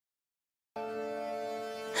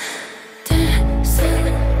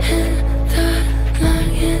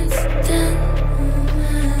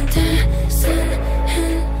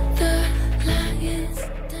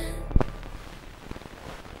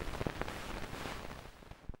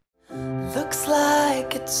Looks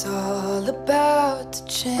like it's all about to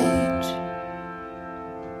change.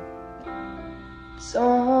 It's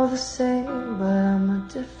all the same, but I'm a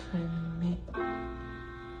different me.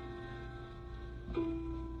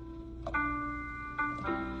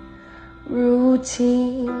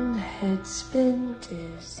 Routine, head's been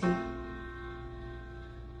dizzy.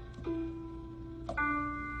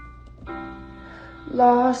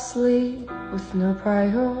 Lost sleep with no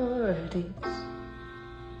priorities.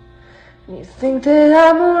 And you think that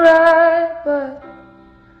I'm alright, but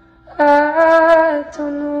I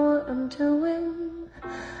don't know what I'm doing.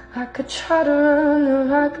 I could try to run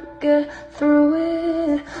or I could get through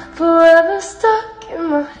it. Forever stuck in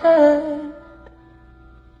my head.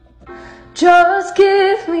 Just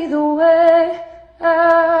give me the way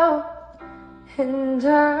out. And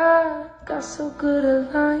I got so good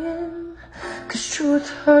at lying, 'cause truth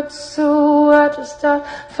hurts, so I just stopped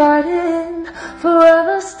fighting.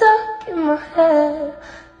 Forever stuck in my head.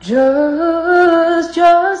 Just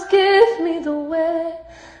give me the way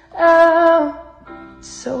out.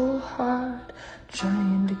 So hard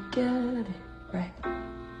trying to get it right.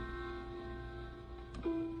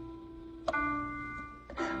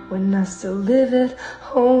 When I still live at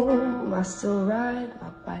home, I still ride my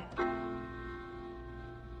bike.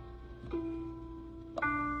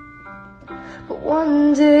 But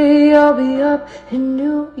one day I'll be up in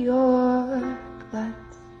New York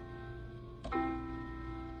lights.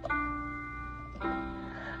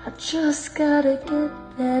 I just gotta get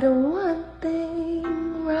that one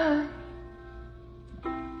thing right.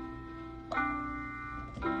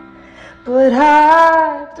 But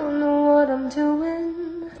I don't know what I'm doing.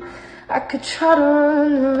 I could try to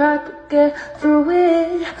run or I could get through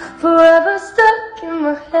it. Forever stuck in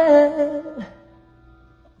my head.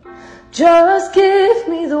 Just give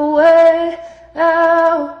me the way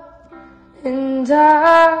out. And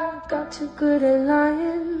I got too good at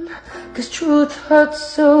lying, 'cause truth hurts,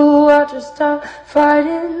 so I just stopped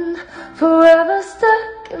fighting. Forever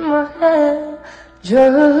stuck in my head.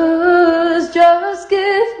 Just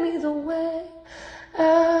give me the way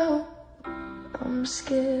out. I'm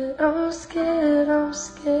scared, I'm scared, I'm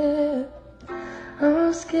scared.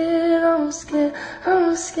 I'm scared, I'm scared,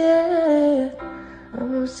 I'm scared.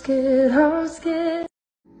 I'm scared, I'm scared.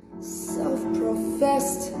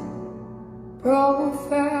 Self-professed,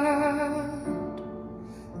 profound,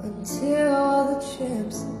 until the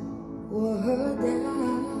chips were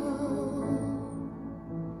down.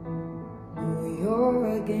 Oh, you're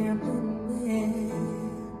a gambling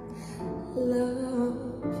man. Love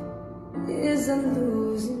is a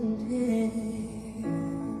losing hand.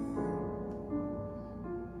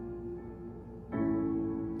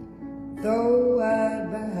 Though I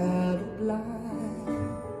battle blind,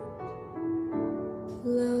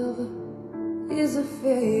 love is a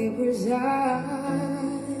favor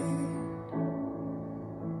sign.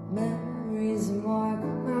 Memories mark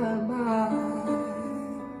my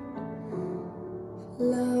mind.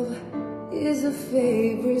 Love is a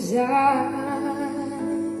favor sign.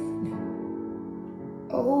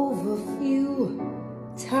 Over few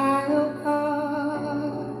tired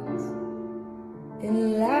hearts, and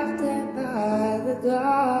laughed at by the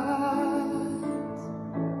gods.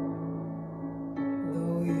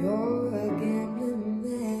 Though you're a gambling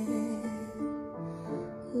man,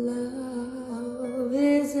 love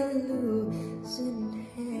is a losing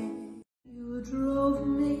hand. You drove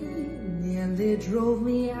me, nearly drove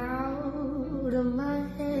me out of my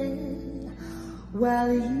head,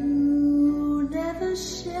 while you never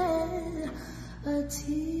shed a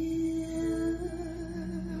tear.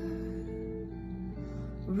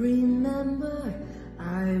 Remember,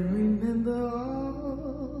 I remember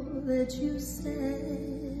all that you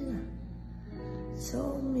said.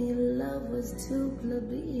 Told me love was too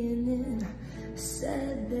plebeian and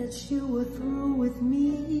said that you were through with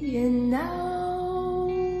me. And now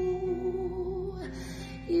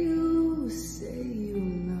you say you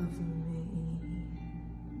love me.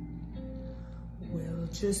 Well,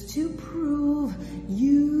 just to prove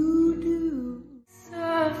you do.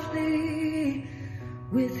 Softly,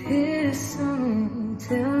 with his song,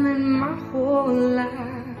 telling my whole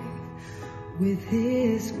life, with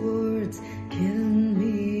his words, killing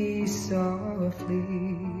me softly,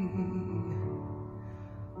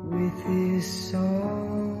 with his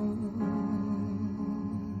song.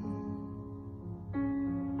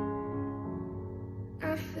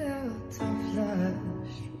 I felt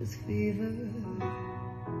flushed with fever,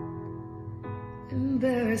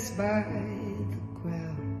 embarrassed by the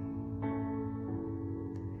crowd.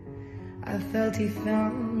 I felt he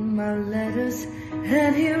found my letters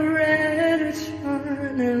and he read it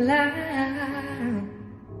on aloud.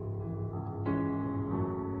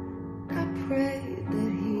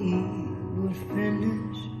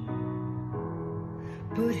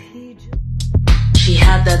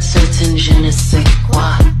 that certain je ne sais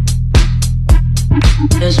quoi.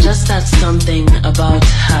 There's just that something about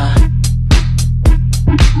her.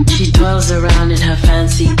 She twirls around in her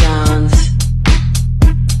fancy gowns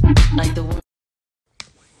like the one.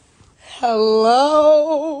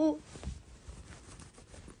 Hello.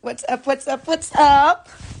 What's up? What's up? What's up?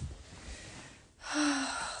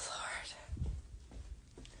 Oh,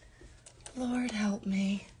 Lord. Lord help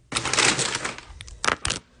me.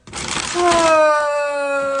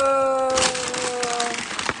 Oh.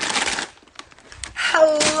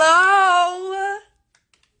 Hello.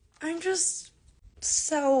 I'm just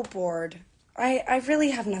so bored. I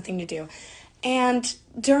really have nothing to do. And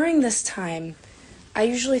during this time, I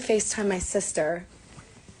usually FaceTime my sister.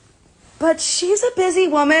 But she's a busy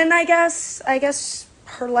woman, I guess. I guess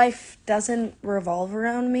her life doesn't revolve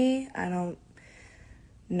around me. I don't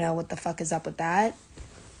know what the fuck is up with that.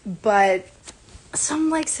 But so I'm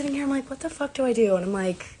like sitting here, I'm like, what the fuck do I do? And I'm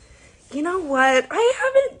like, you know what? I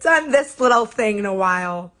haven't done this little thing in a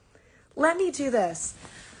while. Let me do this.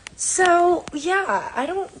 So yeah, I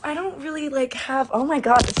don't really like have, oh my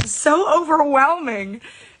God, this is so overwhelming.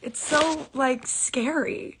 It's so like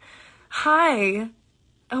scary. Hi.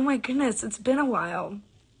 Oh my goodness, it's been a while.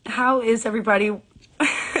 How is everybody?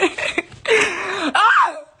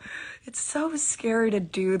 Ah! It's so scary to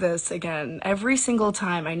do this again every single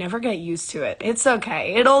time. I never get used to it. It's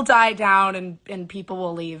okay. It'll die down and people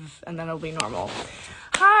will leave and then it'll be normal.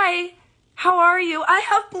 Hi, how are you? I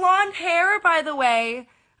have blonde hair, by the way.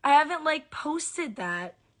 I haven't like posted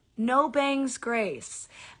that. No bangs, Grace.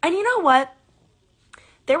 And you know what?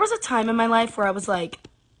 There was a time in my life where I was like,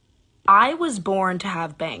 I was born to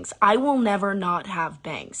have bangs. I will never not have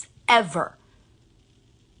bangs. Ever.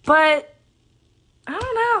 But, I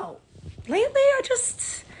don't know. Lately, I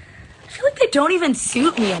feel like they don't even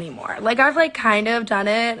suit me anymore. Like, I've, like, kind of done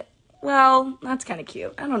it. Well, that's kind of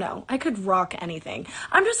cute. I don't know. I could rock anything.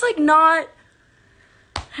 I'm just, like, not...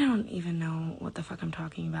 I don't even know what the fuck I'm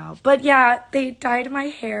talking about. But, yeah, they dyed my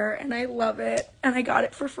hair, and I love it. And I got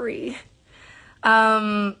it for free.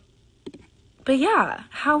 But yeah,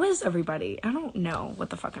 how is everybody? I don't know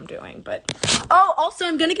what the fuck I'm doing, but... Oh, also,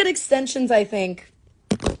 I'm gonna get extensions, I think,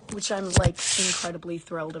 which I'm, like, incredibly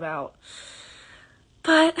thrilled about.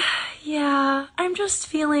 But, yeah, I'm just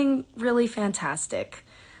feeling really fantastic.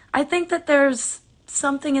 I think that there's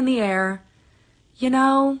something in the air, you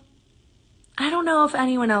know? I don't know if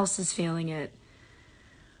anyone else is feeling it,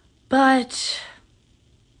 but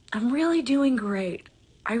I'm really doing great.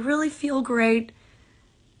 I really feel great.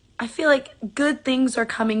 I feel like good things are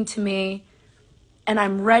coming to me and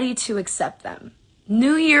I'm ready to accept them.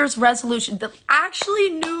 New Year's resolution.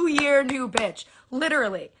 Actually, New Year, new bitch.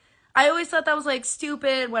 Literally. I always thought that was like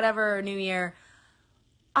stupid, whatever, New Year.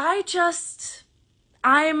 You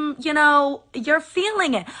know, you're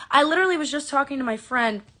feeling it. I literally was just talking to my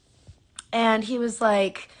friend and he was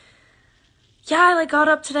like, yeah, I like got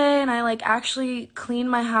up today and I like actually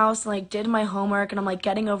cleaned my house and like did my homework and I'm like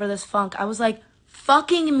getting over this funk. I was like,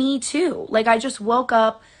 fucking me too. Like, I just woke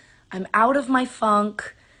up. I'm out of my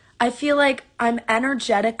funk. I feel like I'm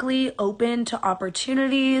energetically open to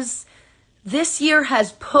opportunities. This year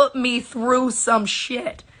has put me through some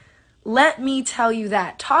shit. Let me tell you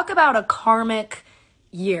that. Talk about a karmic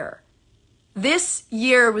year. This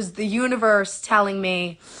year was the universe telling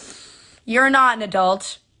me, you're not an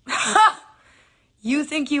adult. You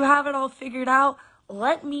think you have it all figured out?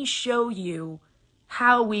 Let me show you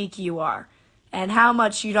how weak you are. And how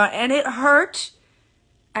much you don't, and it hurt,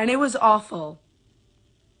 and it was awful.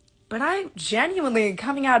 But I genuinely am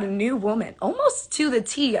coming out a new woman, almost to the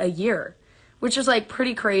T a year, which is like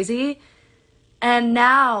pretty crazy. And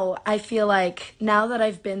now I feel like, now that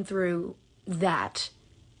I've been through that,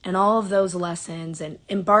 and all of those lessons, and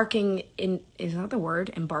embarking in, is that the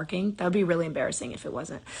word, embarking? That would be really embarrassing if it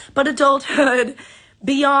wasn't. But adulthood,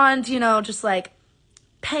 beyond, you know, just like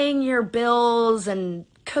paying your bills and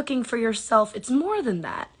cooking for yourself, it's more than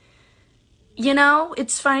that. You know,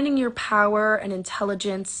 it's finding your power and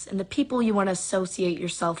intelligence and the people you want to associate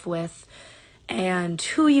yourself with and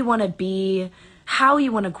who you want to be, how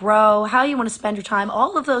you want to grow, how you want to spend your time,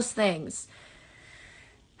 all of those things.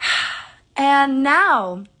 And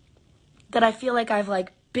now that I feel like I've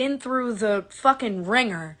like been through the fucking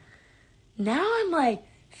ringer, now I'm like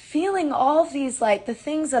feeling all of these like the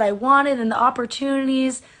things that I wanted and the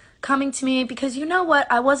opportunities coming to me, because you know what?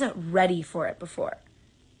 I wasn't ready for it before.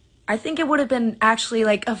 I think it would have been actually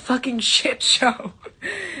like a fucking shit show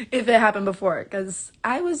if it happened before, because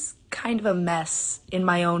I was kind of a mess in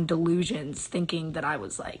my own delusions, thinking that I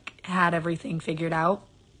was like, had everything figured out.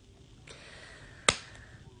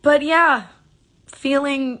 But yeah,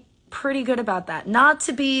 feeling pretty good about that. Not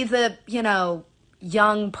to be the, you know,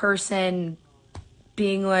 young person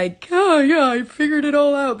being like, oh yeah, I figured it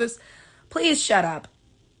all out. Please shut up.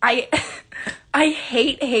 I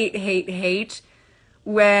hate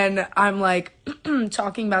when I'm like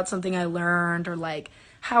talking about something I learned, or like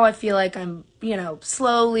how I feel like I'm, you know,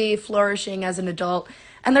 slowly flourishing as an adult.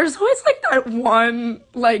 And there's always like that one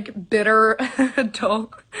like bitter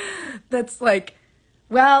adult that's like,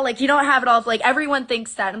 well, like you don't have it all. Like everyone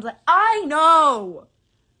thinks that. And I'm like, I know.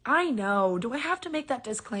 Do I have to make that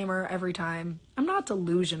disclaimer every time? I'm not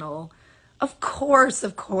delusional. Of course.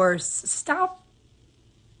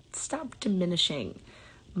 Stop diminishing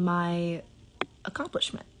my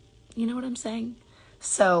accomplishment. You know what I'm saying?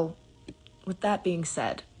 So, with that being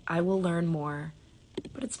said, I will learn more.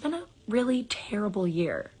 But it's been a really terrible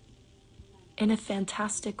year in a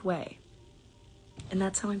fantastic way. And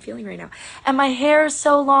that's how I'm feeling right now. And my hair is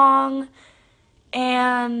so long.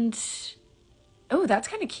 And oh, that's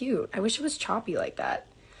kind of cute. I wish it was choppy like that.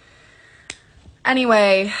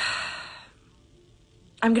 Anyway,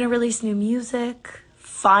 I'm gonna release new music.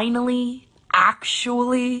 Finally,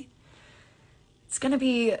 actually. It's gonna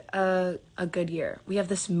be a good year. We have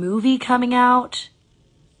this movie coming out.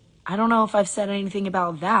 I don't know if I've said anything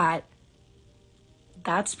about that.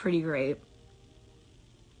 That's pretty great.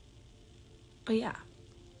 But yeah.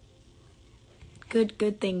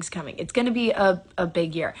 Good things coming. It's gonna be a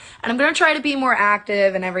big year. And I'm gonna try to be more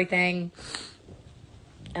active and everything.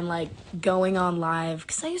 And like going on live.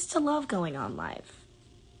 Because I used to love going on live.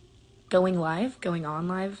 Going on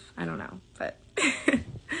live? I don't know. But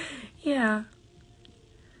yeah.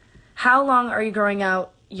 How long are you growing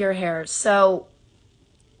out your hair? So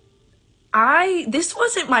this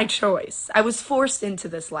wasn't my choice. I was forced into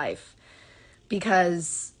this life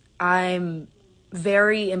because I'm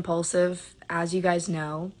very impulsive, as you guys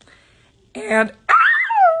know. And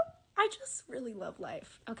I just really love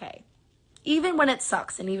life. Okay. Even when it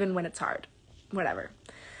sucks and even when it's hard. Whatever.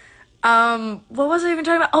 What was I even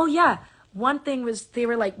talking about? Oh yeah. One thing was they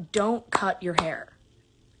were like, don't cut your hair.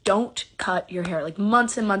 Don't cut your hair. Like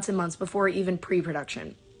months and months and months before even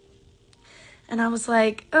pre-production. And I was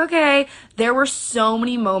like, okay. There were so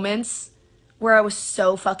many moments where I was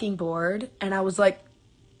so fucking bored. And I was like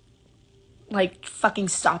fucking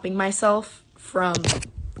stopping myself from,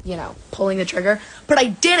 you know, pulling the trigger. But I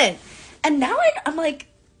didn't. And now I'm like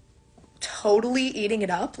totally eating it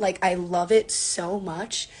up. Like I love it so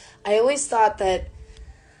much. I always thought that,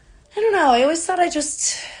 I don't know, I always thought I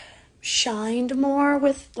just shined more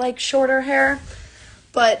with like shorter hair.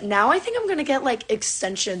 But now I think I'm gonna get like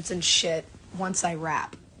extensions and shit once I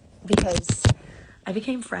rap. Because I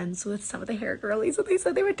became friends with some of the hair girlies and they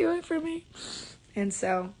said they would do it for me. And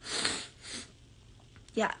so,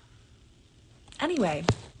 yeah. Anyway,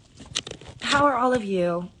 how are all of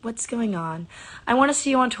you? What's going on? I want to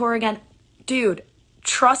see you on tour again. Dude,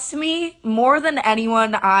 trust me, more than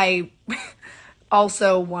anyone, I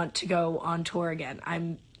also want to go on tour again.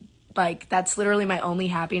 I'm like, that's literally my only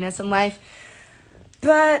happiness in life.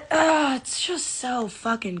 But it's just so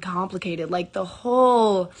fucking complicated. Like the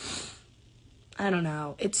whole, I don't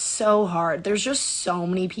know, it's so hard. There's just so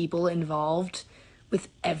many people involved with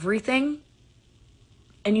everything.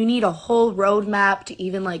 And you need a whole roadmap to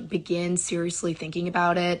even like begin seriously thinking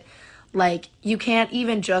about it. Like you can't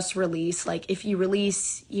even just release. Like if you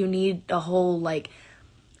release, you need a whole like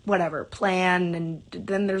whatever plan, and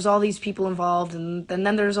then there's all these people involved, and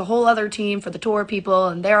then there's a whole other team for the tour people,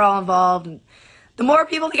 and they're all involved, and the more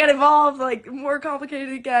people that get involved, like the more complicated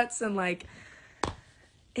it gets, and like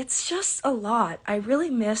it's just a lot. I really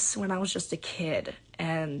miss when I was just a kid,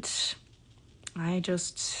 and I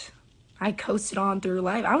coasted on through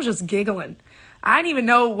life. I was just giggling. I didn't even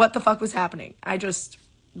know what the fuck was happening. I just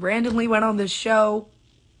randomly went on this show.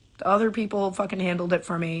 The other people fucking handled it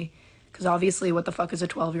for me. Because obviously, what the fuck is a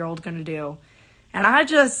 12-year-old gonna do? And I was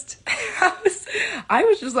just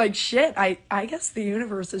like, shit, I guess the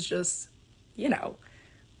universe is just, you know,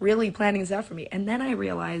 really planning this out for me. And then I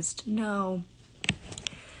realized, no,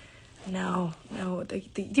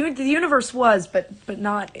 the universe was, but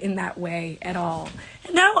not in that way at all.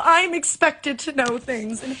 And now I'm expected to know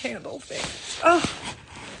things and handle things. Oh,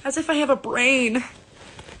 as if I have a brain.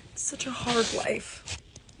 It's such a hard life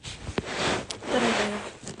that I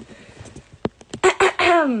live.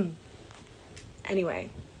 Anyway.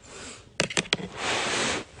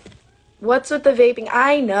 What's with the vaping?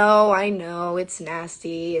 I know, it's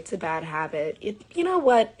nasty. It's a bad habit. You know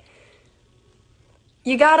what?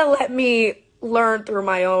 You gotta let me learn through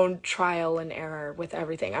my own trial and error with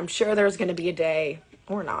everything. I'm sure there's gonna be a day,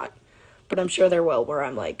 or not, but I'm sure there will, where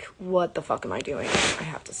I'm like, what the fuck am I doing? I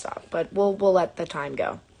have to stop. But we'll let the time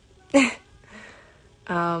go.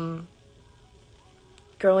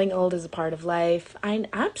 Growing old is a part of life. I'm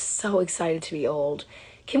so excited to be old.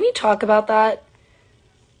 Can we talk about that?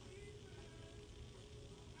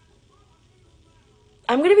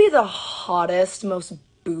 I'm gonna be the hottest, most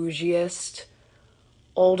bougiest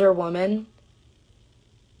older woman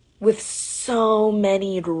with so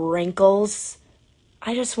many wrinkles.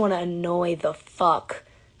 I just want to annoy the fuck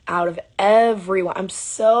out of everyone. I'm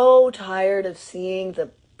so tired of seeing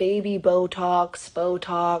the baby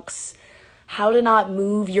Botox, how to not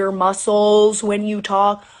move your muscles when you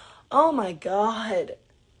talk. Oh my God.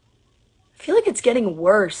 I feel like it's getting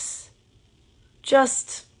worse.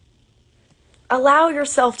 Just allow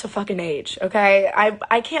yourself to fucking age, okay?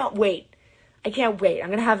 I can't wait. I can't wait. I'm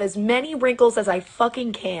gonna have as many wrinkles as I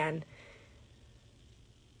fucking can.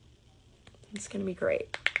 It's gonna be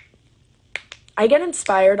great. I get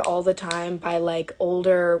inspired all the time by like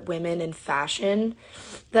older women in fashion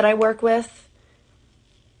that I work with.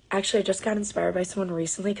 Actually, I just got inspired by someone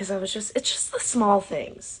recently because it's just the small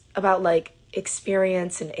things about like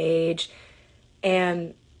experience and age.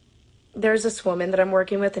 And there's this woman that I'm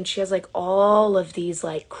working with, and she has like all of these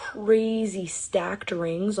like crazy stacked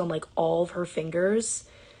rings on like all of her fingers.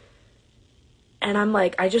 And I'm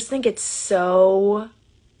like, I just think it's so,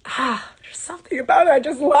 there's something about it I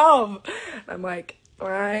just love. I'm like,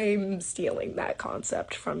 I'm stealing that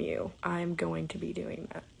concept from you. I'm going to be doing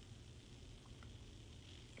that.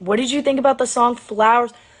 What did you think about the song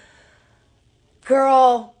Flowers?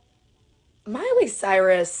 Girl, Miley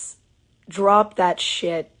Cyrus dropped that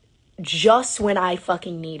shit just when I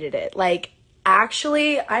fucking needed it. Like,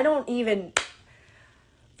 actually, the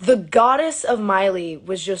goddess of Miley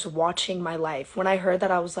was just watching my life. When I heard that,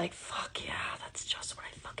 I was like, fuck yeah, that's just what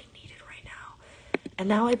I fucking needed right now. And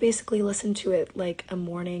now I basically listen to it like a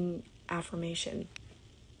morning affirmation.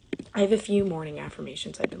 I have a few morning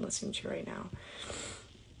affirmations I've been listening to right now.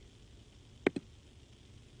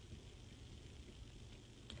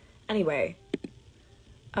 Anyway,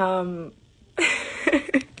 I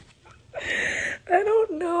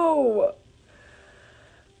don't know.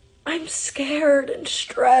 I'm scared and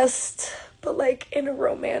stressed, but like in a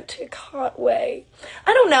romantic, hot way.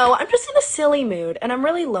 I don't know. I'm just in a silly mood, and I'm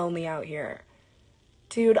really lonely out here.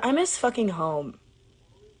 Dude, I miss fucking home.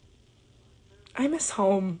 I miss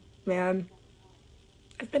home, man.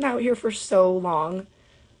 I've been out here for so long.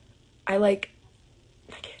 I can't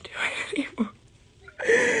do it anymore.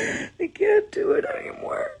 I can't do it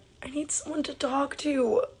anymore. I need someone to talk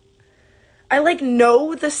to. I like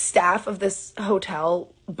know the staff of this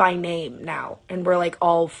hotel by name now, and we're like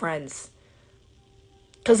all friends.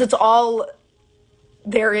 'Cause it's all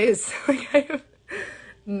there is. Like, I have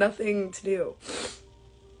nothing to do.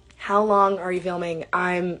 How long are you filming?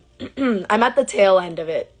 I'm at the tail end of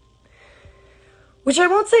it. Which I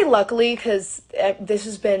won't say luckily, because this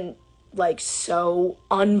has been like so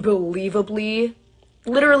unbelievably,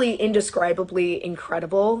 literally indescribably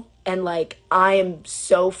incredible. And like, I am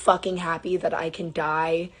so fucking happy that I can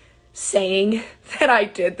die saying that I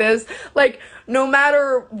did this. Like, no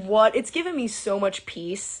matter what, it's given me so much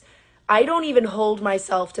peace. I don't even hold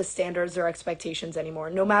myself to standards or expectations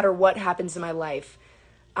anymore. No matter what happens in my life,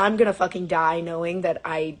 I'm gonna fucking die knowing that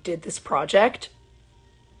I did this project.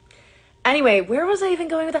 Anyway, where was I even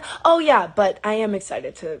going with that? Oh yeah, but I am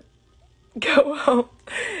excited to go home.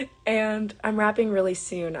 And I'm wrapping really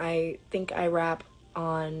soon. I think I wrap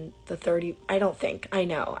on the 30, I don't think, I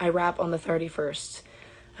know. I wrap on the 31st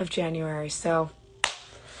of January, so a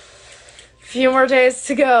few more days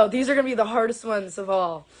to go. These are gonna be the hardest ones of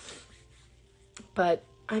all. But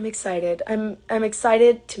I'm excited. I'm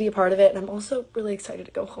excited to be a part of it, and I'm also really excited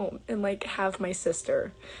to go home and like have my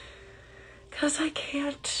sister. 'Cause I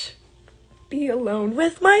can't be alone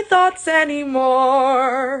with my thoughts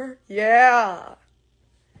anymore. Yeah.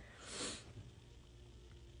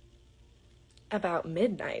 About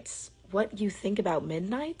midnights. What you think about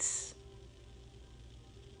midnights?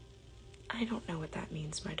 I don't know what that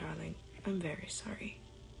means, my darling. I'm very sorry.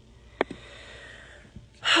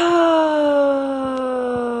 Oh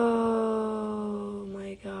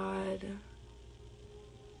my God.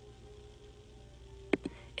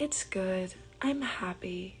 It's good. I'm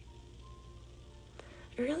happy.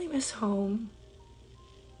 I really miss home.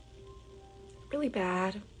 Really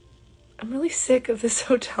bad. I'm really sick of this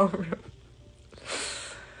hotel room.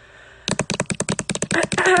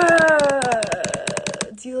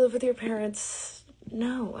 Do you live with your parents?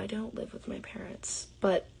 No, I don't live with my parents,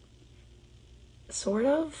 but sort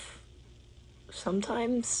of.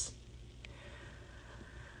 Sometimes.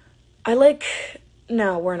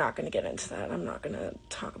 No, we're not gonna get into that. I'm not gonna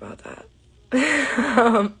talk about that.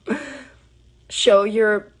 show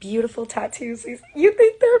your beautiful tattoos. You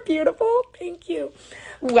think they're beautiful? Thank you.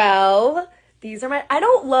 Well, these are my, I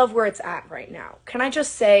don't love where it's at right now. Can I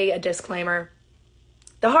just say a disclaimer?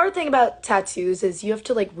 The hard thing about tattoos is you have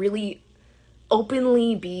to like really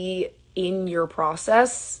openly be in your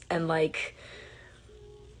process, and like,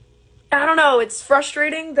 I don't know, it's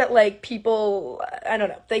frustrating that like people, I don't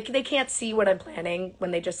know, they can't see what I'm planning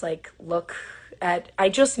when they just like look at, I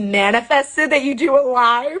just manifested that you do it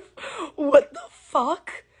live. What the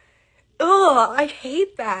fuck? Ugh, I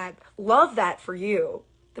hate that. Love that for you.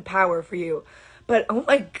 The power for you. But oh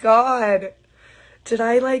my god. Did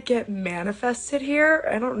I like get manifested here?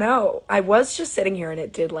 I don't know. I was just sitting here and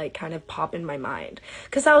it did like kind of pop in my mind.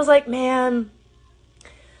 Cause I was like, man,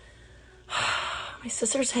 my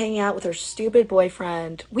sister's hanging out with her stupid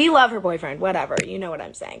boyfriend. We love her boyfriend, whatever. You know what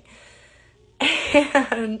I'm saying.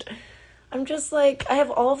 And I'm just like, I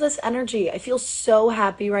have all this energy. I feel so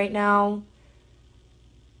happy right now.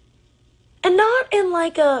 And not in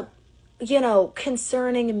like a, you know,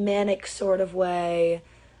 concerning manic sort of way.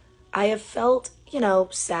 I have felt, you know,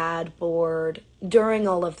 sad, bored during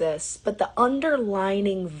all of this, but the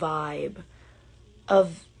underlining vibe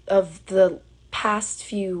of the past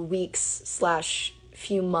few weeks slash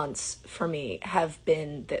few months for me have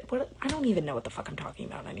been that, what, I don't even know what the fuck I'm talking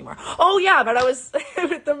about anymore. Oh yeah, but I was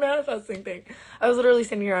with the manifesting thing. I was literally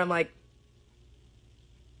sitting here and I'm like,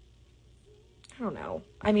 I don't know.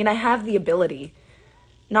 I mean, I have the ability.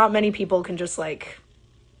 Not many people can just like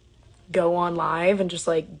go on live and just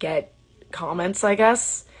like get comments, I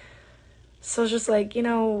guess. So it's just like, you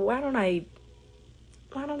know, why don't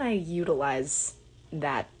I utilize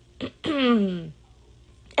that? And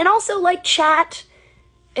also like chat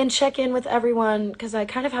and check in with everyone, because I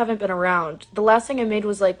kind of haven't been around. The last thing I made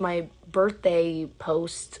was like my birthday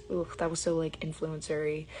post. Ugh, that was so like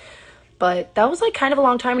influencery. But that was like kind of a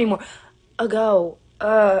long time ago.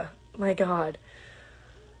 My god.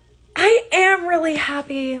 I am really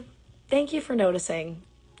happy. Thank you for noticing.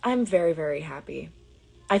 I'm very, very happy.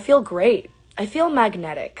 I feel great. I feel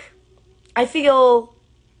magnetic. I feel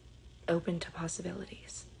open to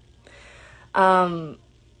possibilities.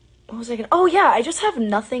 What was I gonna... Oh yeah, I just have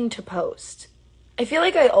nothing to post. I feel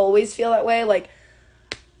like I always feel that way. Like,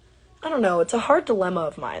 I don't know, it's a hard dilemma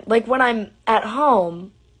of mine. Like when I'm at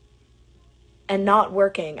home and not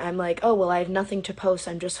working, I'm like, oh, well, I have nothing to post.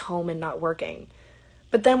 I'm just home and not working.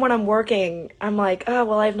 But then when I'm working, I'm like, oh,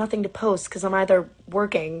 well, I have nothing to post because I'm either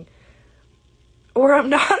working or I'm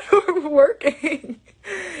not working.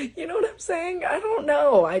 You know what I'm saying? I don't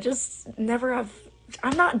know. I just never have...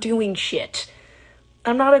 I'm not doing shit.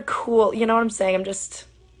 I'm not a cool... You know what I'm saying? I just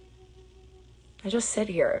sit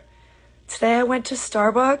here. Today I went to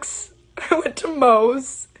Starbucks. I went to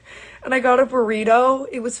Moe's. And I got a burrito.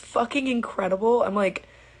 It was fucking incredible. I'm like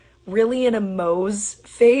really in a Moe's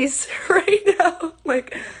phase right now.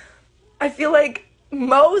 Like, I feel like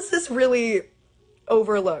Moe's is really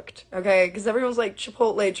overlooked, okay? Because everyone's like,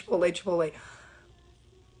 Chipotle, Chipotle, Chipotle.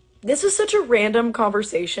 This is such a random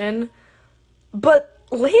conversation, but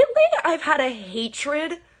lately I've had a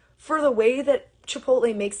hatred for the way that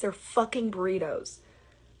Chipotle makes their fucking burritos.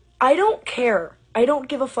 I don't care. I don't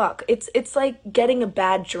give a fuck. It's like getting a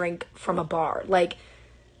bad drink from a bar. Like,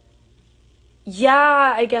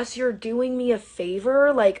 yeah, I guess you're doing me a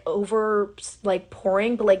favor, like, over, like,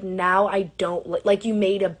 pouring, but, like, now I don't, like, you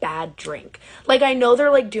made a bad drink. Like, I know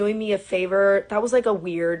they're, like, doing me a favor. That was, like, a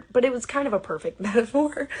weird, but it was kind of a perfect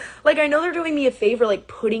metaphor. Like, I know they're doing me a favor, like,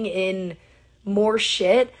 putting in more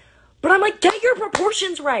shit, but I'm like, get your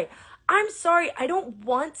proportions right. I'm sorry, I don't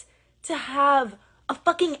want to have a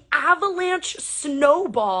fucking avalanche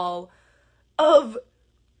snowball of,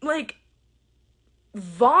 like,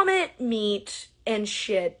 vomit meat and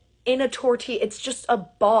shit in a tortilla. It's just a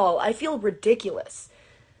ball. I feel ridiculous.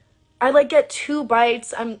 I like get 2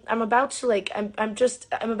 bites. I'm about to like I'm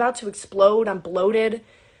about to explode. I'm bloated.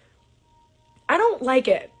 I don't like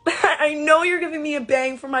it. I know you're giving me a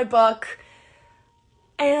bang for my buck.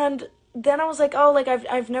 And then I was like, oh, like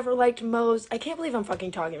I've never liked Moe's. I can't believe I'm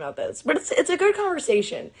fucking talking about this, but it's a good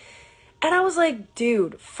conversation. And I was like,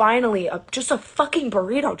 dude, finally, just a fucking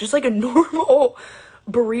burrito. Just like a normal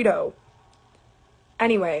burrito.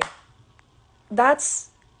 Anyway,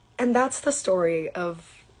 that's the story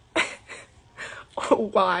of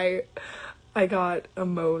why I got a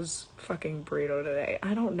Moe's fucking burrito today.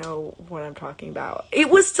 I don't know what I'm talking about.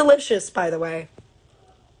 It was delicious, by the way.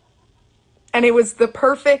 And it was the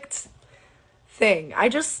perfect thing. I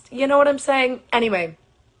just, you know what I'm saying? Anyway,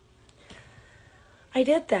 I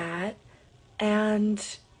did that.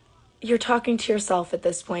 And you're talking to yourself at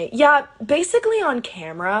this point. Yeah, basically on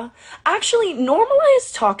camera. Actually,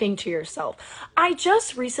 normalize talking to yourself. I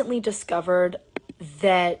just recently discovered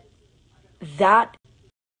that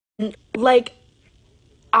like,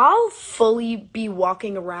 I'll fully be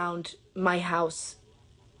walking around my house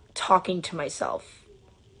talking to myself.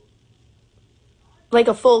 Like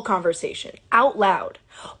a full conversation, out loud.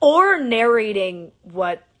 Or narrating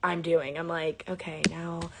what I'm doing. I'm like, okay,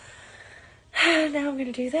 now I'm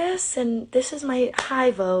gonna do this, and this is my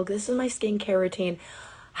high vogue, this is my skincare routine.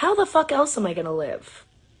 How the fuck else am I gonna live?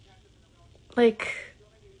 Like,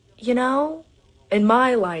 you know, in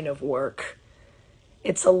my line of work,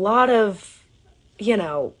 it's a lot of, you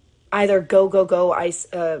know, either go,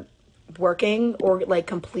 working, or like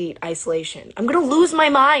complete isolation. I'm gonna lose my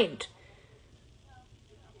mind.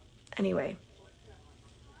 Anyway.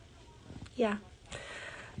 Yeah.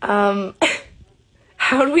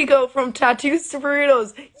 How do we go from tattoos to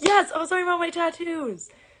burritos? Yes, I was talking about my tattoos.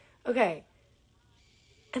 Okay.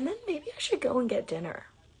 And then maybe I should go and get dinner.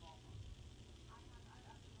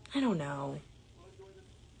 I don't know.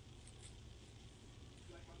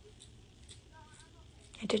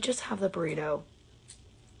 I did just have the burrito.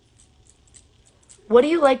 What do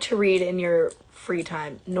you like to read in your free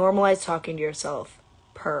time? Normalize talking to yourself.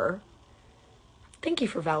 Thank you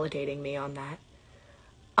for validating me on that.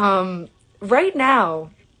 Right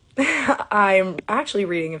now, I'm actually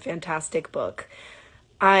reading a fantastic book.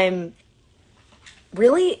 I'm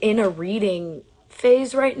really in a reading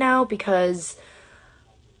phase right now because,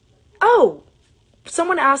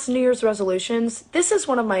 someone asked New Year's resolutions. This is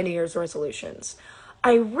one of my New Year's resolutions.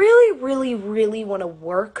 I really, really, really want to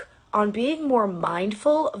work on being more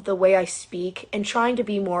mindful of the way I speak and trying to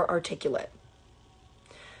be more articulate.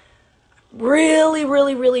 Really,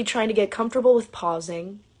 really, really trying to get comfortable with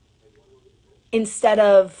pausing instead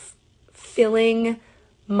of filling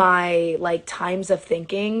my like times of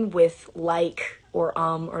thinking with like or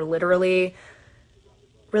literally.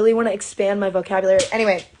 Really want to expand my vocabulary.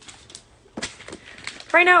 Anyway,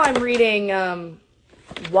 right now I'm reading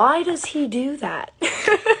Why Does He Do That?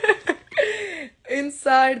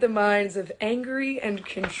 Inside the Minds of Angry and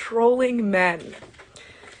Controlling Men.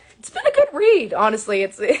 It's been a good read, honestly.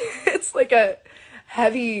 It's like a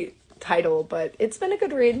heavy title, but it's been a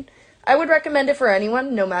good read. I would recommend it for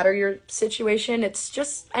anyone, no matter your situation. It's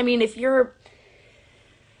just, I mean, if you're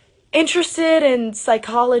interested in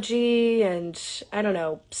psychology and, I don't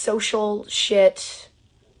know, social shit,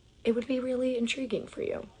 it would be really intriguing for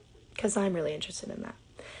you, because I'm really interested in that.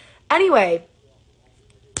 Anyway,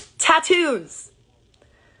 tattoos.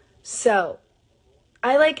 So,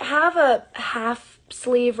 I like have a half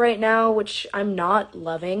sleeve right now, which I'm not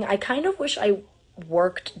loving. I kind of wish I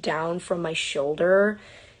worked down from my shoulder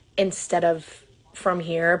instead of from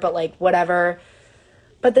here, but like whatever.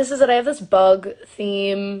 But this is it. I have this bug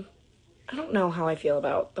theme. I don't know how I feel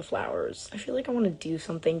about the flowers. I feel like I want to do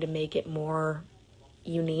something to make it more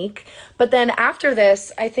unique. But then after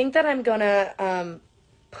this, I think that I'm gonna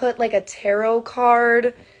put like a tarot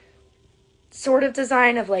card sort of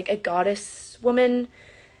design of like a goddess woman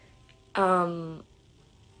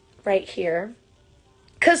right here.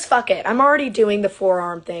 Cause fuck it, I'm already doing the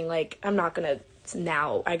forearm thing. Like, I'm not gonna,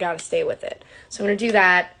 now I gotta stay with it. So I'm gonna do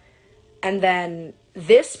that, and then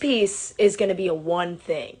this piece is gonna be a one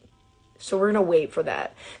thing. So we're gonna wait for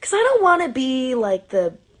that. Cause I don't wanna be like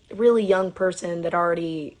the really young person that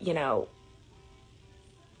already, you know,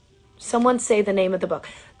 someone say the name of the book.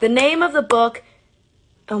 The name of the book,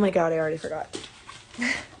 oh my god, I already forgot.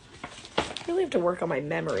 I really have to work on my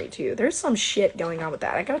memory too. There's some shit going on with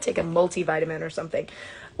that. I gotta take a multivitamin or something.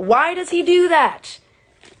 Why does he do that?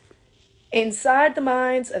 Inside the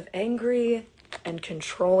Minds of Angry and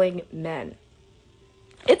Controlling Men.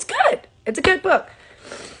 It's good. It's a good book.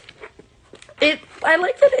 I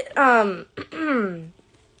like that it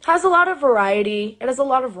has a lot of variety. It has a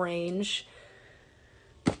lot of range.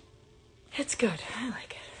 It's good. I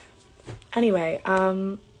like it. Anyway,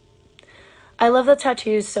 I love the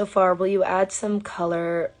tattoos so far. Will you add some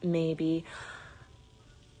color? Maybe.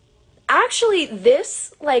 Actually,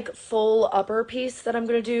 this like full upper piece that I'm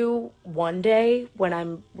gonna do one day when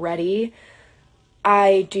I'm ready,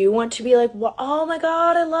 I do want to be like, oh my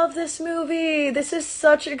god, I love this movie. This is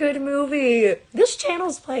such a good movie. This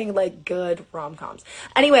channel's playing like good rom-coms.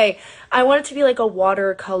 Anyway, I want it to be like a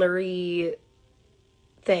watercolory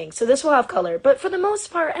thing. So this will have color. But for the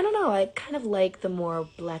most part, I don't know. I kind of like the more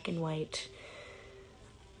black and white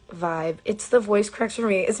vibe. It's the voice cracks for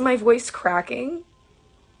me. Is my voice cracking?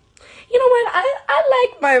 You know what? I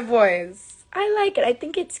like my voice. I like it. I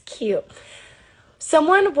think it's cute.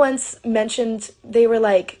 Someone once mentioned, they were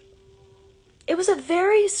like, it was a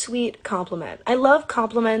very sweet compliment. I love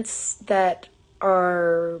compliments that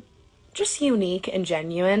are just unique and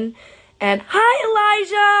genuine. And hi,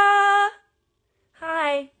 Elijah!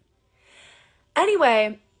 Hi.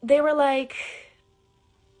 Anyway, they were like,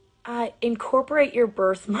 incorporate your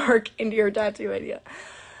birthmark into your tattoo idea.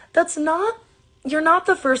 You're not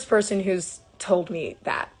the first person who's told me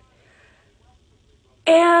that.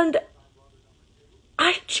 And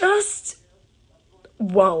I just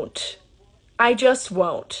won't.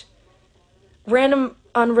 Random,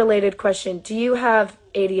 unrelated question. Do you have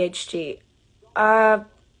ADHD?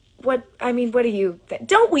 What do you think?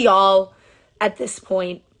 Don't we all at this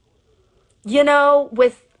point? You know,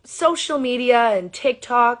 with social media and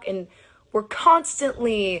TikTok, and we're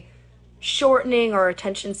constantly shortening our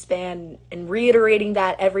attention span and reiterating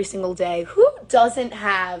that every single day. Who doesn't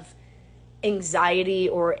have anxiety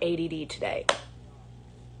or ADD today?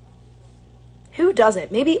 Who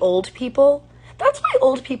doesn't? Maybe old people? That's why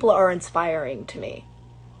old people are inspiring to me.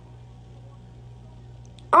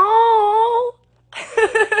 Oh!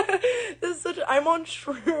 I'm on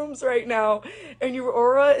shrooms right now, and your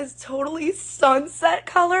aura is totally sunset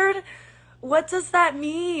colored. What does that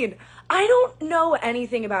mean? I don't know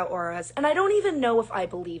anything about auras, and I don't even know if I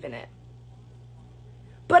believe in it.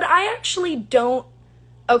 But I actually don't...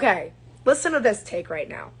 Okay, listen to this take right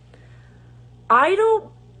now. I don't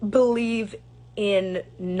believe in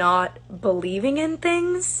not believing in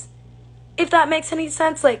things, if that makes any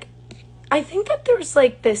sense. Like, I think that there's,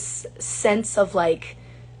 like, this sense of, like,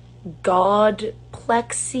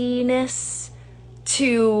 God-plexiness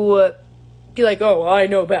to be like, oh, I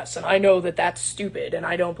know best, and I know that that's stupid, and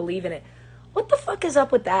I don't believe in it. What the fuck is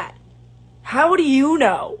up with that? How do you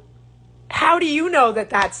know? How do you know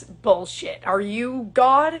that that's bullshit? Are you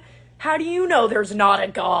God? How do you know there's not a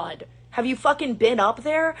God? Have you fucking been up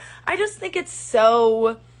there? I just think it's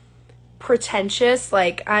so pretentious.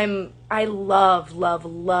 Like, I love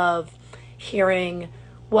hearing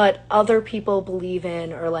what other people believe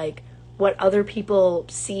in, or like what other people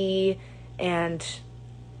see and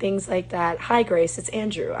things like that. Hi, Grace, it's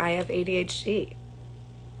Andrew. I have ADHD.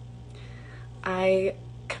 I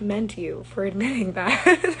commend you for admitting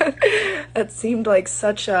that. That seemed like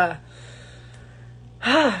such a,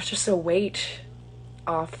 just a weight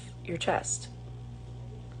off your chest.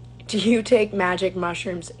 Do you take magic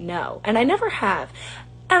mushrooms? No. And I never have.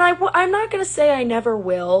 And I'm not going to say I never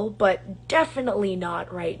will, but definitely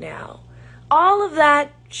not right now. All of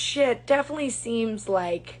that shit definitely seems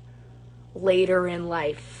like later in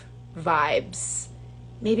life vibes.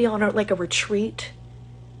 Maybe on a retreat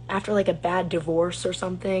after like a bad divorce or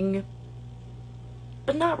something.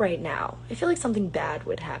 But not right now. I feel like something bad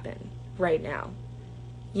would happen right now.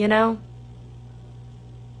 You know?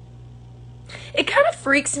 It kind of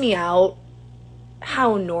freaks me out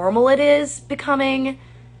how normal it is becoming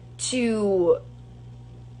to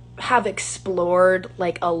have explored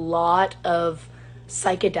like a lot of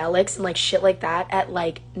psychedelics and like shit like that at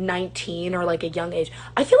like 19 or like a young age.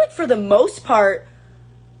 I feel like for the most part,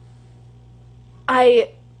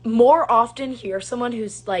 I more often hear someone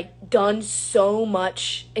who's like done so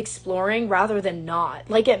much exploring rather than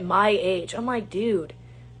not. Like at my age, I'm like, dude,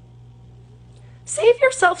 save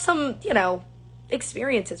yourself some,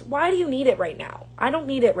 experiences. Why do you need it right now? I don't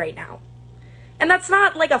need it right now. And that's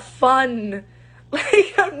not like a fun,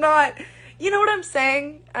 like I'm not, you know what I'm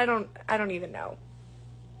saying? I don't even know.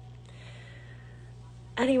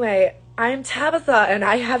 Anyway, I'm Tabitha and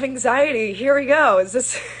I have anxiety. Here we go. Is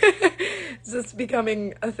this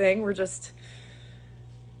becoming a thing?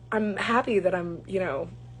 I'm happy that I'm,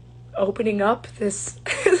 opening up this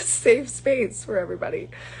safe space for everybody.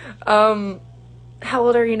 How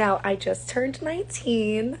old are you now? I just turned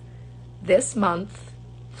 19 this month.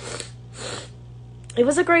 It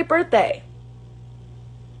was a great birthday.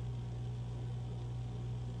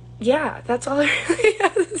 Yeah, that's all I really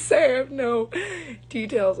have to say. I have no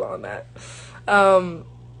details on that.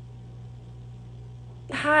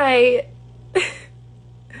 Hi.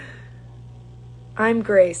 I'm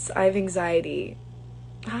Grace. I have anxiety.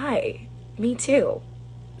 Hi. Me too.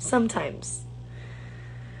 Sometimes.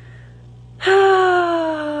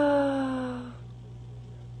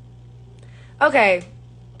 Okay.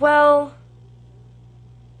 Well...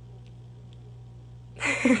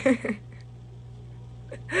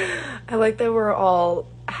 I like that we're all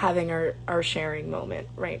having our sharing moment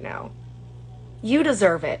right now. You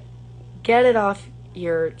deserve it. Get it off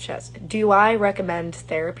your chest. Do I recommend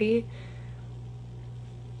therapy?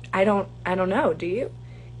 I don't know. Do you?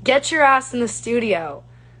 Get your ass in the studio.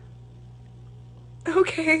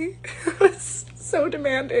 Okay. It's so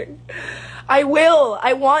demanding. I will.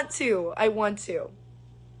 I want to.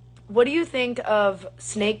 what do you think of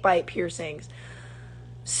snake bite piercings?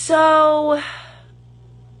 So,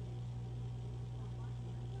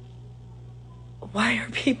 why are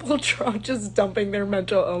people drunk just dumping their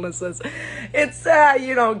mental illnesses? It's,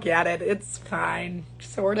 you don't get it. It's fine.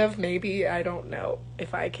 Sort of, maybe. I don't know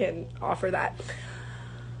if I can offer that.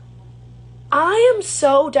 I am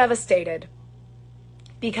so devastated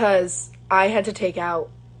because I had to take out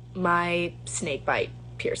my snake bite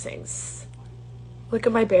piercings. Look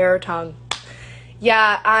at my bare tongue.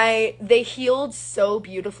 Yeah, they healed so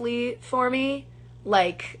beautifully for me.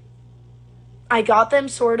 Like, I got them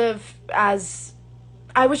sort of as,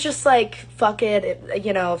 I was just like, fuck it,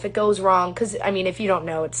 if it goes wrong, because, I mean, if you don't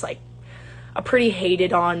know, it's like a pretty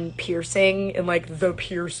hated on piercing in like the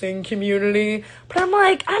piercing community. But I'm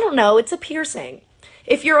like, I don't know, it's a piercing.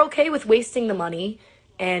 If you're okay with wasting the money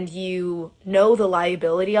and you know the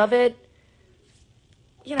liability of it,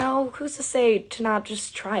 who's to say to not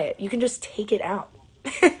just try it? You can just take it out.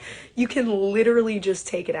 You can literally just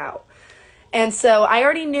take it out. And so I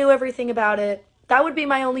already knew everything about it. That would be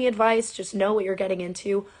my only advice. Just know what you're getting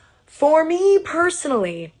into. For me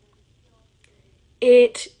personally,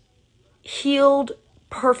 it healed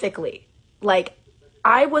perfectly. Like,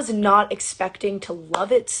 I was not expecting to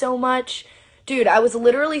love it so much. Dude, I was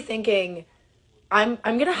literally thinking, I'm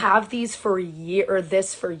gonna have these for a year, or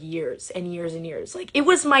this for years and years and years. Like, it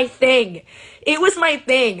was my thing. It was my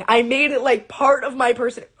thing. I made it like part of my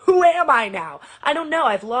person. Who am I now? I don't know.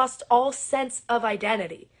 I've lost all sense of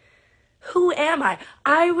identity. Who am I?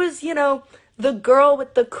 I was, the girl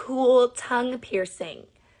with the cool tongue piercing.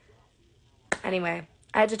 Anyway,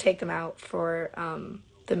 I had to take them out for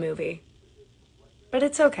the movie. But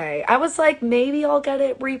it's okay. I was like, maybe I'll get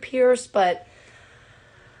it re-pierced, but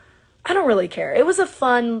I don't really care. It was a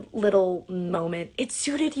fun little moment. It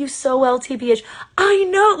suited you so well, TBH. I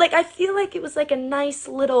know, like, I feel like it was like a nice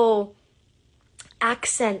little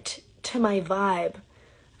accent to my vibe.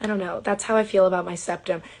 I don't know. That's how I feel about my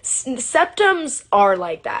septum. Septums are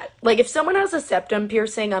like that. Like, if someone has a septum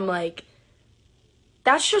piercing, I'm like,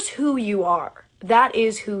 that's just who you are. That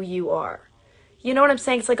is who you are. You know what I'm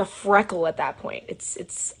saying? It's like a freckle at that point.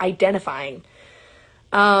 It's identifying.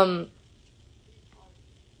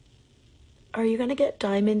 Are you gonna get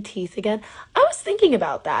diamond teeth again? I was thinking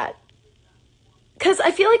about that. Because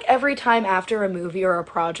I feel like every time after a movie or a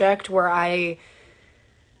project where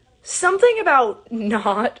something about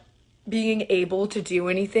not being able to do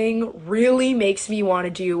anything really makes me want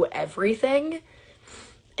to do everything.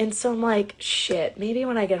 And so I'm like, shit, maybe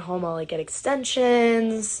when I get home I'll like get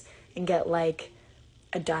extensions and get like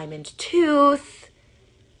a diamond tooth,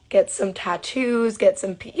 get some tattoos, get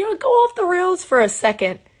some, go off the rails for a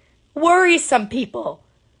second. Worry some people.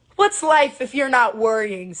 What's life if you're not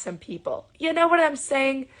worrying some people? You know what I'm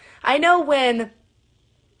saying? I know when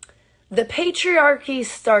the patriarchy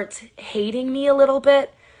starts hating me a little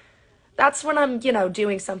bit, that's when I'm,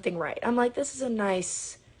 doing something right. I'm like, it's a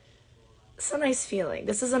nice feeling.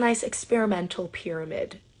 This is a nice experimental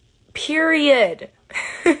pyramid. Period.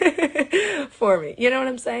 For me. You know what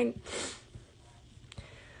I'm saying?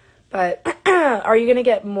 But are you going to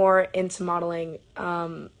get more into modeling?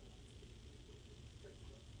 Aw.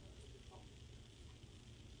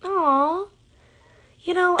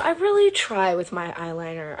 I really try with my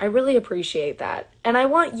eyeliner. I really appreciate that. And I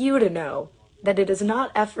want you to know that it is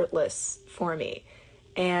not effortless for me.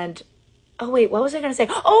 And, oh wait, what was I gonna say?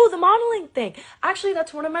 Oh, the modeling thing. Actually,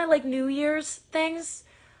 that's one of my, like, New Year's things.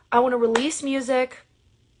 I want to release music.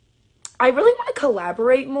 I really want to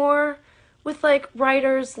collaborate more with, like,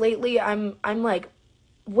 writers. Lately, I'm like,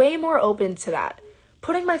 way more open to that.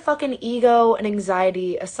 Putting my fucking ego and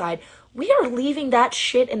anxiety aside. We are leaving that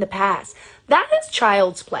shit in the past. That is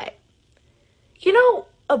child's play.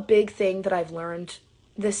 A big thing that I've learned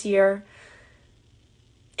this year?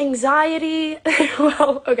 Anxiety.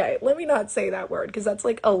 Well, okay, let me not say that word because that's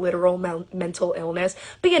like a literal mental illness.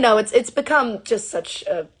 But it's become just such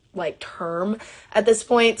a like term at this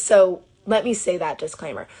point. So let me say that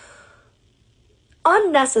disclaimer.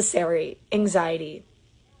 Unnecessary anxiety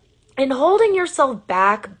and holding yourself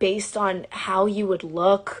back based on how you would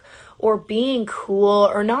look or being cool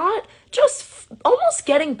or not, just almost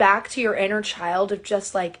getting back to your inner child of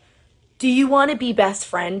just like, do you want to be best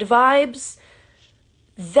friend vibes?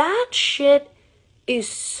 That shit is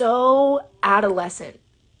so adolescent.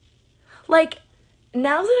 Like,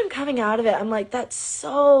 now that I'm coming out of it, I'm like, that's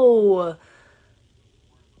so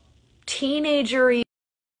teenagery.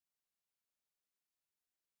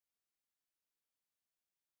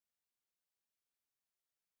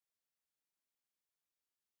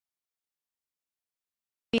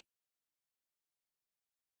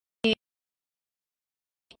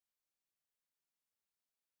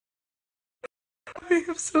 I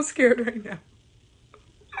am so scared right now.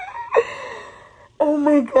 Oh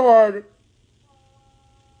my God.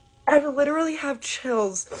 I literally have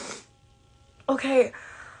chills. Okay,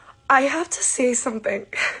 I have to say something.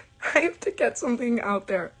 I have to get something out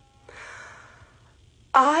there.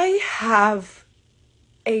 I have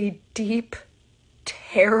a deep,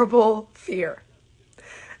 terrible fear.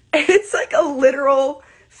 And it's like a literal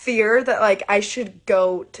fear that like I should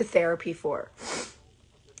go to therapy for.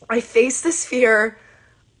 I face this fear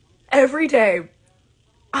every day.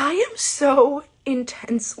 I am so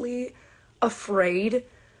intensely afraid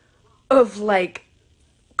of like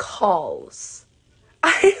calls.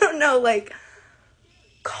 I don't know, like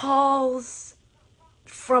calls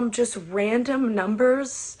from just random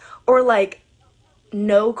numbers or like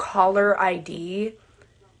no caller ID,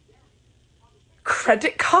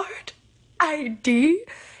 credit card ID.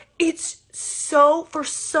 It's so, for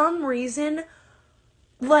some reason,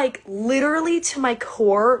 like literally to my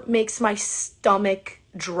core makes my stomach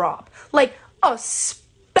drop. Like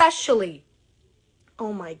especially,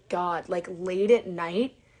 oh my God, like late at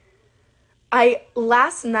night.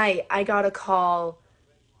 Last night I got a call,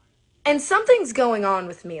 and something's going on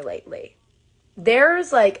with me lately.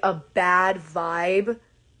 There's like a bad vibe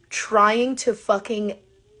trying to fucking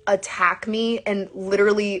attack me and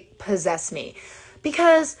literally possess me.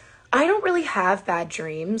 Because I don't really have bad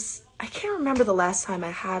dreams. I can't remember the last time I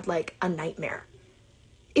had like a nightmare.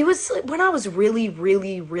 It was like when I was really,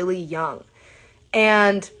 really, really young.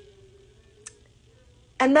 And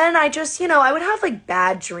then I just, I would have like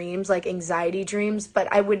bad dreams, like anxiety dreams,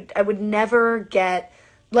 but I would never get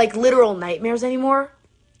like literal nightmares anymore.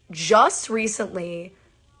 Just recently,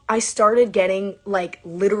 I started getting like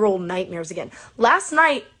literal nightmares again. Last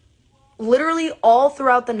night, literally all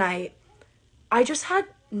throughout the night, I just had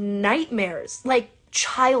nightmares, like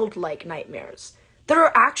childlike nightmares that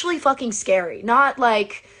are actually fucking scary. Not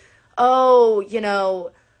like, oh,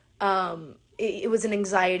 it was an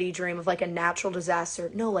anxiety dream of like a natural disaster.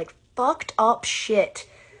 No, like fucked up shit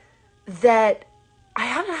that I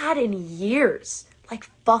haven't had in years. Like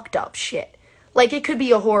fucked up shit. Like it could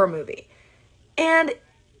be a horror movie. And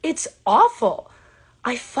it's awful.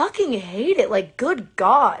 I fucking hate it. Like, good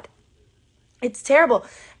God. It's terrible.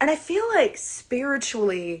 And I feel like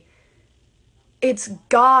spiritually, it's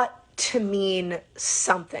got to mean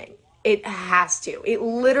something. It has to. It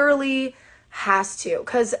literally has to.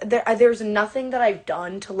 Because there's nothing that I've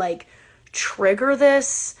done to, like, trigger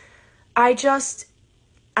this. I'm just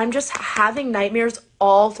having nightmares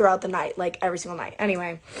all throughout the night. Like, every single night.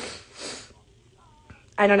 Anyway.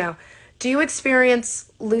 I don't know. Do you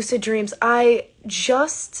experience lucid dreams? I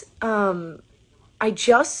just had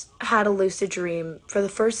a lucid dream for the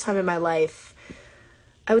first time in my life.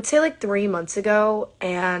 I would say like 3 months ago,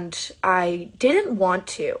 and I didn't want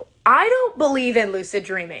to. I don't believe in lucid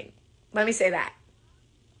dreaming. Let me say that.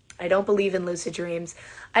 I don't believe in lucid dreams.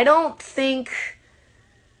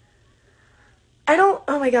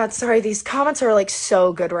 Oh my God, sorry, these comments are like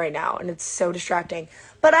so good right now and it's so distracting.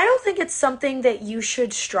 But I don't think it's something that you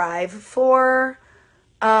should strive for.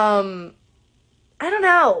 I don't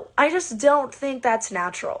know. I just don't think that's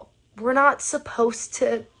natural. We're not supposed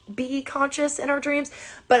to be conscious in our dreams.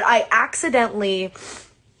 But I accidentally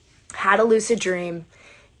had a lucid dream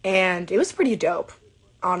and it was pretty dope,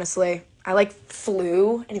 honestly. I like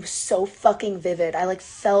flew and it was so fucking vivid. I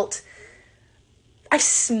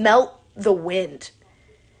smelt the wind.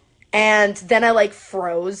 And then I like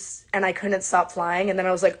froze and I couldn't stop flying. And then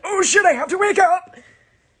I was like, oh shit, I have to wake up.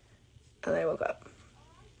 And then I woke up.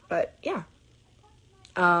 But yeah.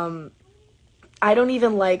 I don't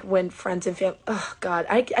even like when friends and family, oh God,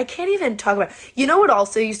 I can't even talk about it. You know what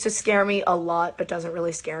also used to scare me a lot, but doesn't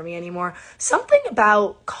really scare me anymore? Something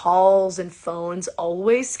about calls and phones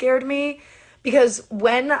always scared me. Because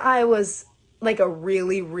when I was like a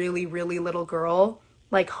really, really, really little girl,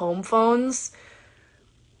 like home phones,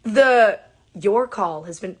 your call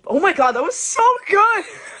has been, oh my God, that was so good.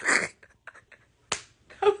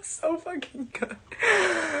 That was so fucking good.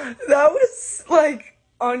 That was like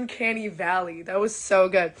uncanny valley. That was so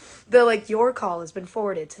good. Your call has been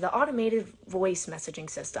forwarded to the automated voice messaging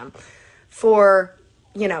system for,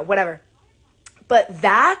 whatever. But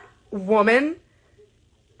that woman,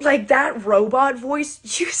 like that robot voice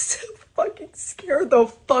used to fucking scare the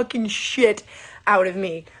fucking shit out of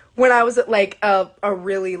me when I was like a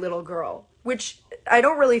really little girl, which I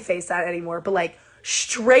don't really face that anymore, but like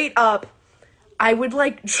straight up, I would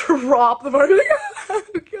like drop the phone, like, oh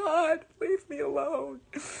God, leave me alone.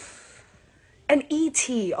 And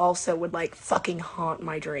E.T. also would like fucking haunt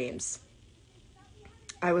my dreams.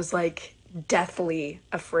 I was like deathly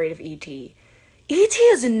afraid of E.T. E.T.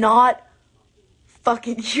 is not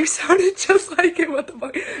fucking, you sounded just like him, what the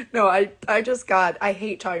fuck? No, I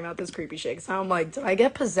hate talking about this creepy shit, because now I'm like, did I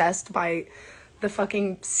get possessed by the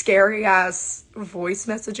fucking scary ass voice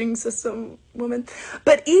messaging system woman?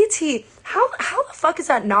 But E.T., how the fuck is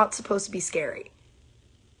that not supposed to be scary?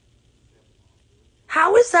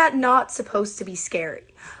 How is that not supposed to be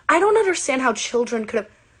scary? I don't understand how children could have,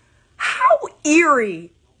 how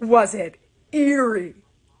eerie was it? Eerie.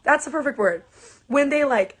 That's the perfect word. When they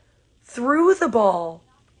like threw the ball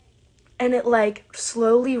and it like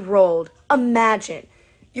slowly rolled. Imagine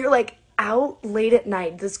you're like out late at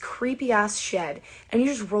night, this creepy ass shed, and you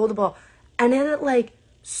just roll the ball, and then it like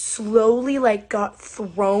slowly like got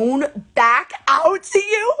thrown back out to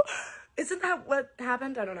you. Isn't that what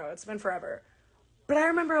happened? I don't know. It's been forever. But I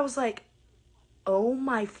remember I was like, oh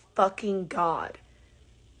my fucking God.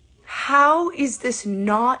 How is this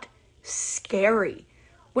not scary?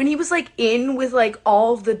 When he was like in with like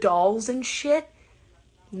all of the dolls and shit.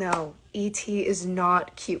 No, E.T. is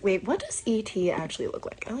not cute. Wait, what does E.T. actually look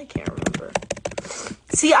like? I like can't remember.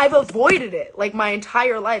 See, I've avoided it like my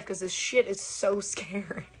entire life because this shit is so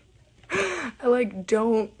scary. I like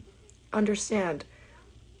don't understand.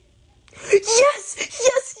 Yes, yes,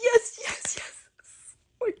 yes, yes, yes.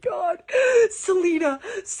 Oh my God. Selena,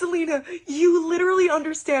 you literally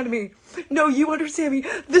understand me. No, you understand me.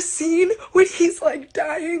 The scene when he's like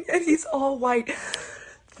dying and he's all white.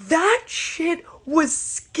 That shit was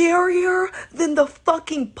scarier than the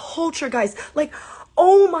fucking poltergeist. Like,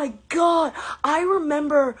 oh my God. I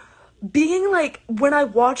remember being like, when I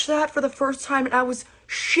watched that for the first time, and I was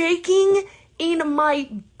shaking in my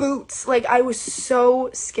boots. Like, I was so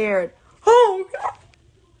scared. Oh God.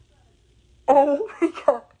 Oh my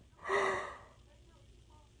God.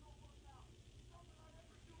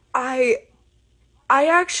 I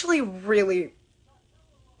actually really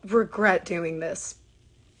regret doing this.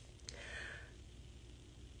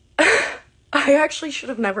 I actually should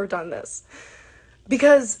have never done this.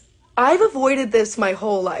 Because I've avoided this my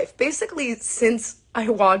whole life. Basically, since I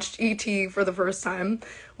watched E.T. for the first time,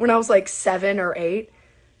 when I was like 7 or 8,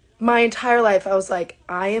 my entire life I was like,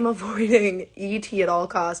 I am avoiding E.T. at all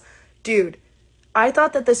costs. Dude, I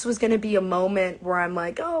thought that this was going to be a moment where I'm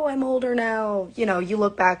like, oh, I'm older now. You know, you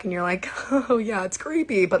look back and you're like, oh yeah, it's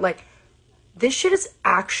creepy. But like, this shit is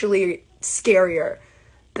actually scarier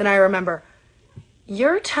than I remember.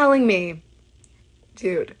 You're telling me,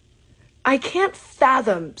 dude, I can't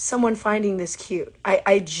fathom someone finding this cute.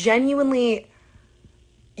 I genuinely,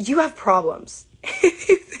 you have problems if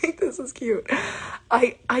you think this is cute.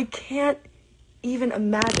 I can't even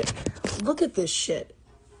imagine. Look at this shit.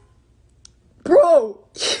 Bro,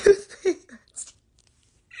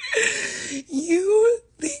 you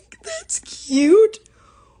think that's cute?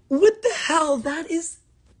 What the hell? That is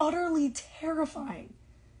utterly terrifying.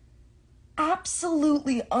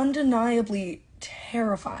 Absolutely, undeniably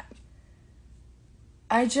terrifying.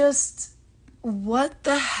 What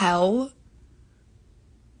the hell?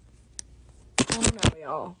 I don't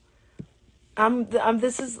know, y'all.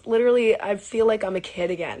 This is literally, I feel like I'm a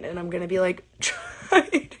kid again, and I'm gonna be like,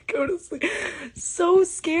 trying to go to sleep. So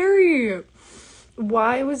scary.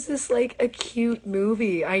 Why was this like a cute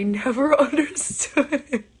movie? I never understood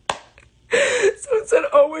it. Someone said,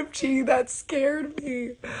 OMG, that scared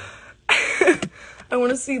me. I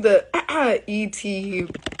want to see the E.T.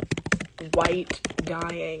 white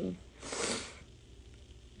dying.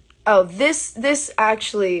 Oh, this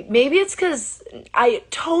actually, maybe it's because I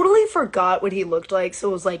totally forgot what he looked like, so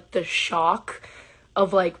it was like the shock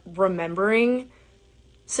of like remembering.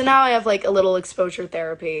 So now I have like a little exposure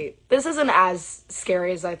therapy. This isn't as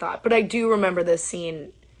scary as I thought, but I do remember this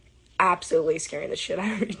scene absolutely scaring the shit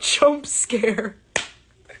out of me. Jump scare.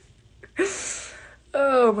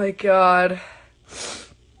 Oh my God.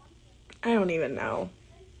 I don't even know.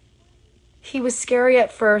 He was scary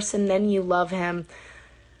at first and then you love him.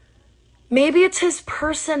 Maybe it's his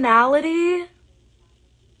personality.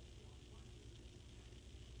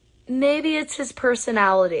 Maybe it's his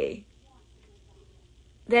personality.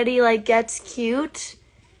 That he like gets cute.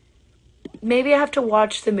 Maybe I have to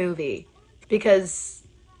watch the movie. Because,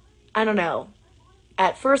 I don't know.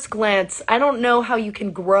 At first glance, I don't know how you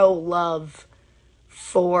can grow love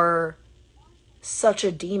for such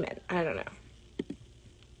a demon. I don't know.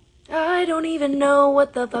 I don't even know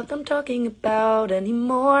what the fuck I'm talking about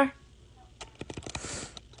anymore.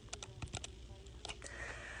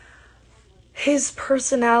 His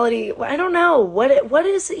personality, I don't know. What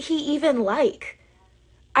is he even like?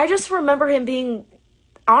 I just remember him being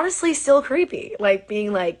honestly still creepy. Like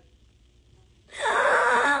being like,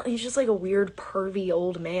 ah! He's just like a weird pervy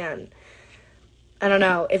old man. I don't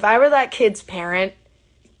know. If I were that kid's parent,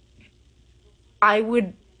 I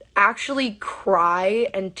would actually cry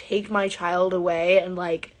and take my child away and,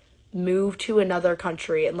 like, move to another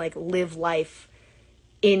country and, like, live life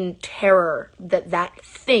in terror that that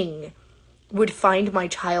thing would find my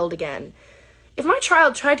child again. If my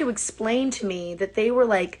child tried to explain to me that they were,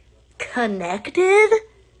 like, connected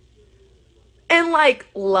and, like,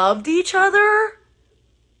 loved each other,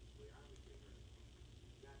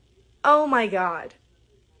 oh my God,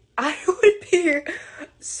 I would be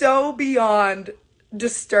so beyond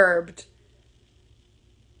disturbed.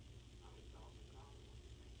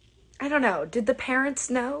 I don't know. Did the parents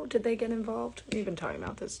know? Did they get involved? We've been talking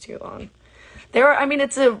about this too long. I mean,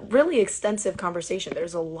 it's a really extensive conversation.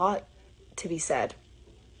 There's a lot to be said.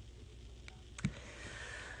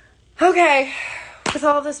 Okay. With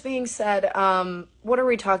all this being said, what are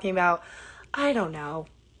we talking about? I don't know.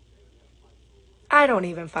 I don't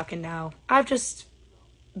even fucking know. I've just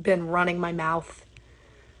been running my mouth.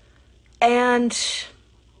 And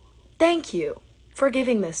thank you for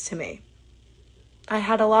giving this to me. I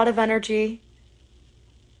had a lot of energy.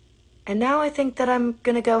 And now I think that I'm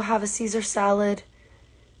gonna go have a Caesar salad,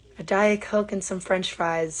 a Diet Coke, and some French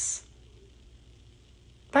fries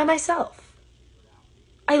by myself.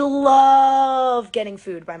 I love getting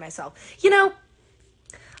food by myself. You know,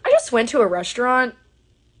 I just went to a restaurant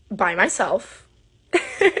by myself.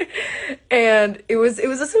 And it was a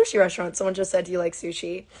sushi restaurant. Someone just said, "Do you like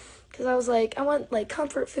sushi?" Because I was like, I want, like,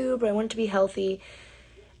 comfort food, but I want it to be healthy.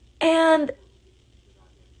 And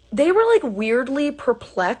they were, like, weirdly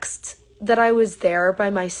perplexed that I was there by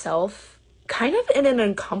myself, kind of in an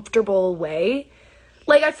uncomfortable way.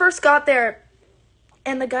 Like, I first got there,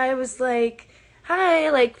 and the guy was like, "Hi,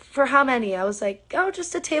 like, for how many?" I was like, "Oh,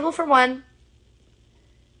 just a table for one."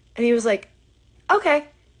 And he was like, "Okay."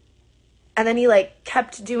 And then he, like,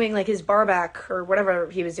 kept doing, like, his bar back or whatever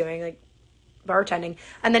he was doing, like, bartending.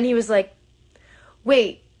 And then he was like,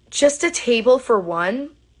 "Wait, just a table for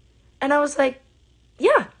one?" And I was like,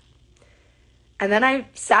 "Yeah." And then I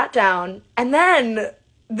sat down, and then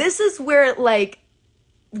this is where it, like,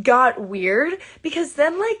 got weird, because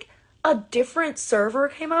then, like, a different server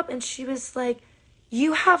came up, and she was like,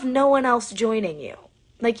 "You have no one else joining you.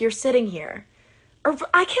 Like, you're sitting here." Or,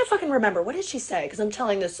 I can't fucking remember. What did she say? Because I'm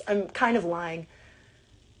telling this, I'm kind of lying.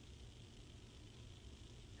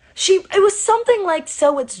 It was something like,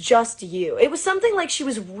 "So it's just you." It was something like she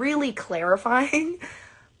was really clarifying.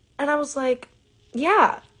 And I was like,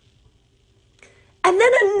 "Yeah." And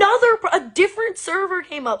then a different server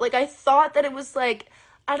came up. Like, I thought that it was, like,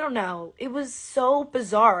 I don't know. It was so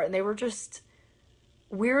bizarre. And they were just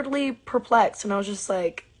weirdly perplexed. And I was just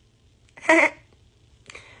like,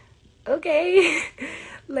 "Okay."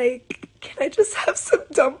 Like, "Can I just have some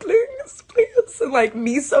dumplings, please? And, like,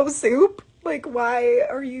 miso soup? Like, why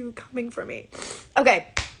are you coming for me?" Okay.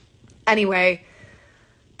 Anyway,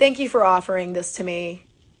 thank you for offering this to me.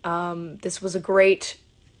 This was a great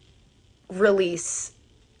release.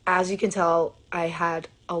 As you can tell, I had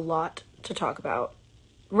a lot to talk about.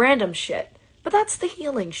 Random shit. But that's the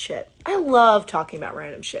healing shit. I love talking about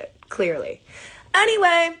random shit, clearly.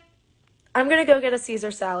 Anyway, I'm gonna go get a Caesar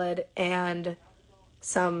salad and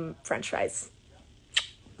some French fries.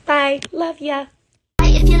 Bye. Love ya.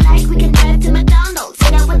 If you like, we can drive to McDonald's.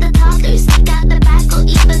 Hang out with the toddlers. Stick out the back or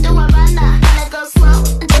even do a runner. Wanna go slow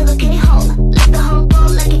until the K home. Let the whole bowl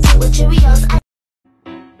like it's with Cheerios.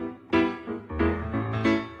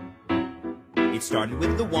 It started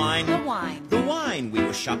with the wine. The wine. The wine. We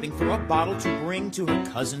were shopping for a bottle to bring to her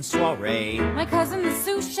cousin's soiree. My cousin, the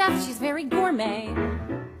sous chef, she's very gourmet.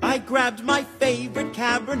 I grabbed my favorite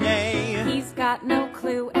Cabernet. He's got no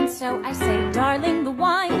clue, and so I say, "Darling, the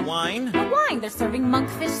wine." The wine? The wine. They're serving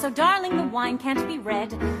monkfish, so darling, the wine can't be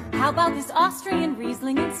red. How about this Austrian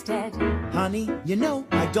Riesling instead? Honey, you know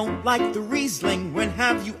I don't like the Riesling. When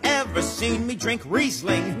have you ever seen me drink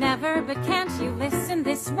Riesling? Never, but can't you listen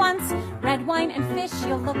this once? Red wine and fish,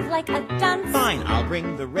 you'll look like a dunce. Fine, I'll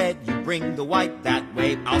bring the red, you bring the white. That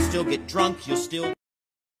way I'll still get drunk, you'll still...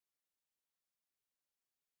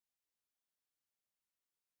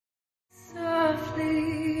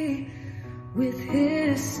 Softly, with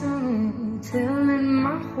his song, telling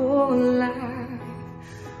my whole life,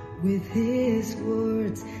 with his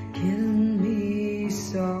words, killing me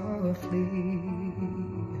softly,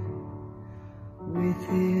 with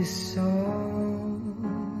his song.